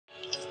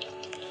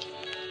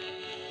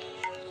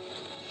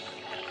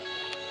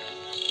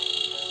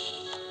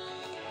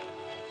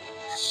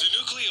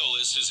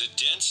is a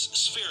dense,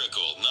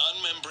 spherical,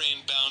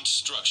 non-membrane-bound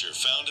structure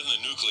found in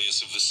the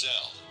nucleus of the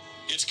cell.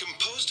 It's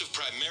composed of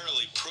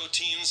primarily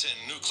proteins and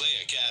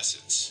nucleic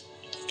acids.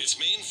 Its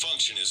main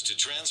function is to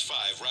trans-5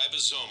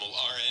 ribosomal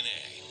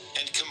RNA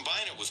and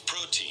combine it with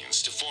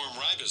proteins to form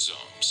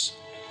ribosomes.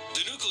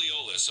 The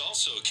nucleolus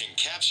also can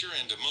capture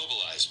and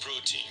immobilize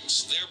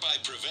proteins,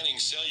 thereby preventing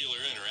cellular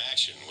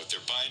interaction with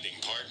their binding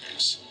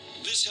partners.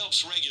 This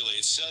helps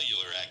regulate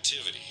cellular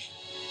activity.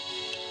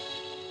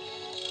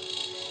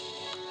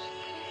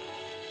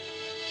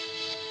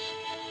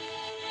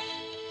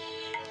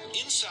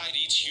 Inside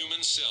each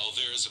human cell,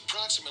 there is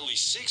approximately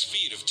 6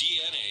 feet of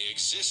DNA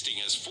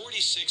existing as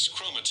 46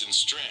 chromatin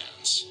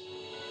strands.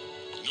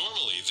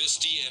 Normally,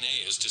 this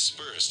DNA is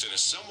dispersed in a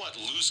somewhat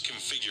loose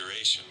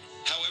configuration.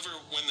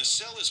 However, when the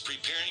cell is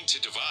preparing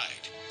to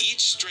divide,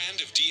 each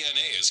strand of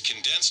DNA is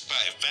condensed by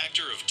a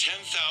factor of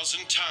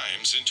 10,000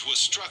 times into a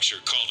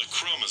structure called a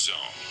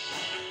chromosome.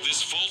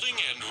 This folding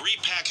and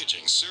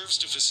repackaging serves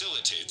to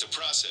facilitate the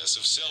process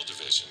of cell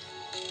division.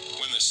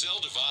 When the cell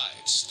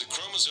divides, the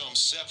chromosomes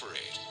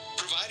separate,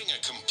 providing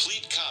a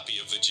complete copy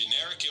of the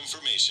generic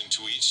information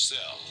to each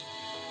cell.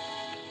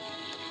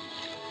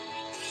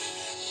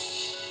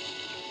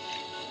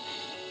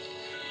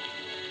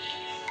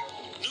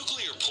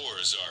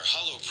 Pores are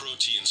hollow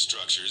protein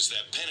structures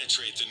that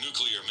penetrate the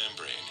nuclear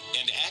membrane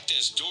and act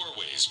as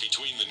doorways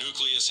between the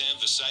nucleus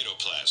and the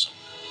cytoplasm.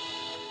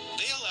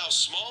 They allow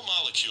small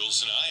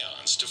molecules and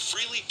ions to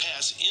freely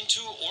pass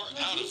into or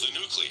out of the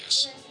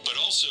nucleus, but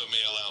also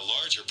may allow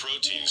larger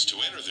proteins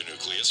to enter the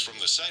nucleus from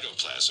the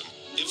cytoplasm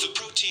if the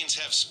proteins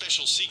have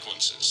special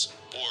sequences,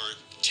 or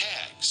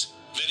tags,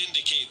 that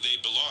indicate they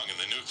belong in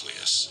the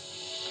nucleus.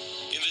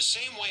 In the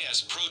same way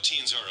as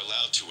proteins are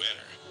allowed to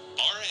enter,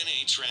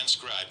 RNA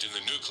transcribed in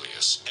the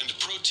nucleus and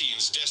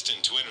proteins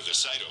destined to enter the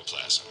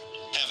cytoplasm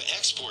have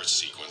export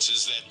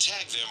sequences that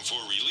tag them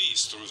for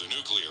release through the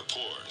nuclear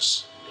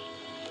pores.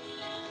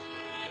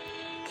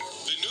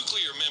 The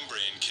nuclear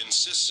membrane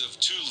consists of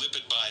 2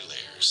 lipid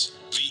bilayers,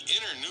 the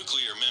inner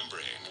nuclear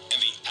membrane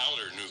and the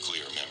outer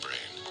nuclear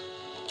membrane.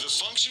 The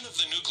function of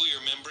the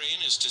nuclear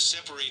membrane is to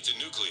separate the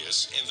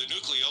nucleus and the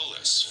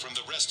nucleolus from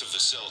the rest of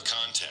the cell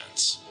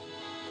contents.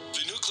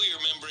 The nuclear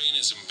membrane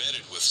is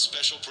embedded with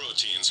special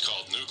proteins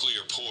called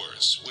nuclear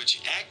pores, which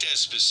act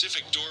as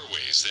specific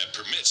doorways that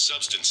permit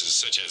substances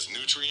such as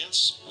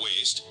nutrients,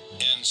 waste,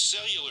 and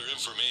cellular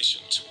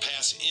information to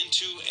pass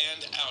into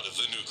and out of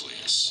the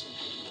nucleus.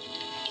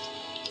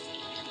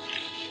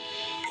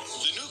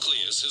 The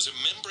nucleus is a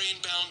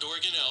membrane-bound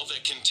organelle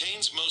that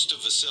contains most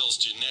of the cell's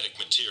genetic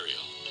material.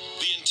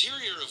 The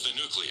interior of the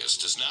nucleus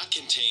does not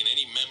contain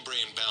any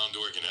membrane-bound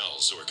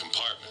organelles or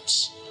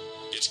compartments.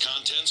 Its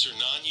contents are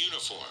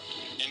non-uniform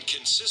and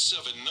consists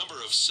of a number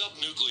of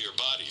subnuclear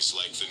bodies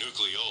like the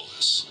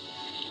nucleolus.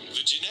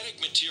 The genetic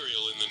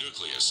material in the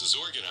nucleus is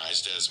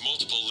organized as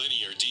multiple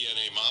linear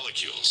DNA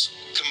molecules,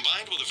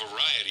 combined with a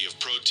variety of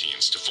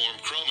proteins to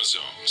form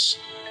chromosomes.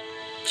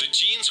 The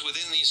genes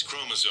within these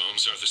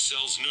chromosomes are the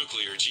cell's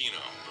nuclear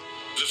genome.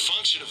 The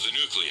function of the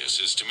nucleus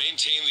is to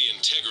maintain the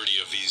integrity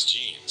of these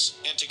genes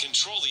and to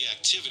control the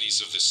activities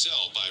of the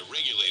cell by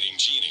regulating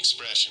gene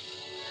expression.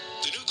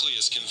 The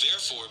nucleus can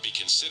therefore be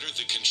considered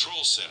the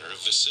control center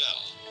of the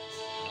cell.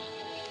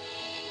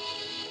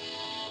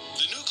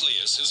 The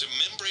nucleus is a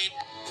membrane